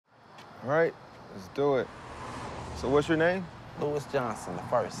All right, let's do it. So what's your name? Louis Johnson, the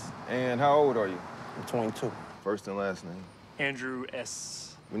first. And how old are you? I'm 22. First and last name? Andrew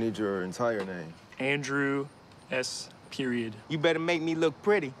S. We need your entire name. Andrew S. Period. You better make me look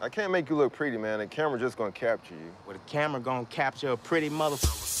pretty. I can't make you look pretty, man. The camera just gonna capture you. Well, the camera gonna capture a pretty mother...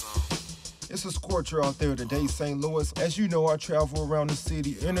 It's a scorcher out there today, St. Louis. As you know, I travel around the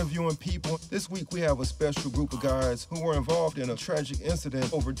city interviewing people. This week, we have a special group of guys who were involved in a tragic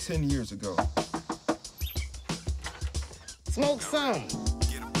incident over 10 years ago. Smoke some.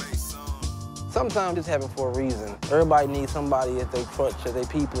 Sometimes it's happen for a reason. Everybody needs somebody at their crutch or their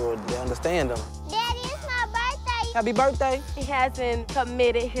people or they understand them. Daddy, it's my birthday. Happy birthday. He hasn't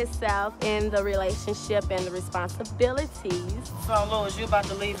committed himself in the relationship and the responsibilities. So, Louis, you about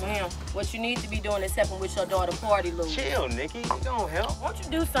to leave with him. What you need to be doing is helping with your daughter party, Louis. Chill, Nikki. You don't help. Why don't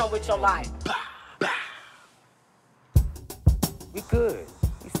you do something with your life? We good.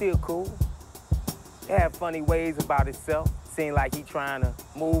 We still cool. He have funny ways about himself. Seem like he trying to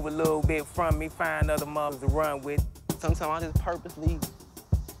move a little bit from me, find other mothers to run with. Sometimes I just purposely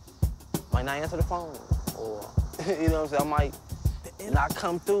might not answer the phone or, you know what I'm saying, I might not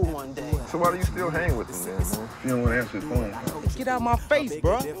come through one day. So why do you still hang with him, man? If you don't want to answer his phone. Get out my face,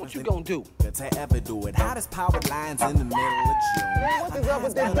 bro. What you gonna do? To ever do it. Hottest power lines in the middle of June. Man, what is up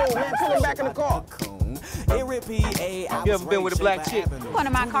with this dude, man? Pull him back in the car. You ever been with a black chick? Come on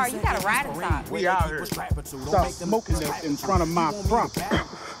in my car, you gotta ride and talk. We out here. Stop smoking that in front of my property.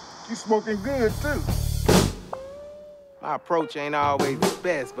 You smoking good, too. My approach ain't always the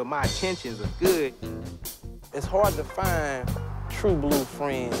best, but my intentions are good. It's hard to find true blue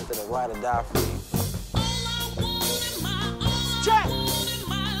friends that are ride or die for you. Jack!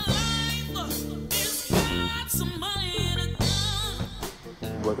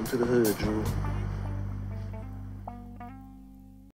 Welcome to the hood, Drew.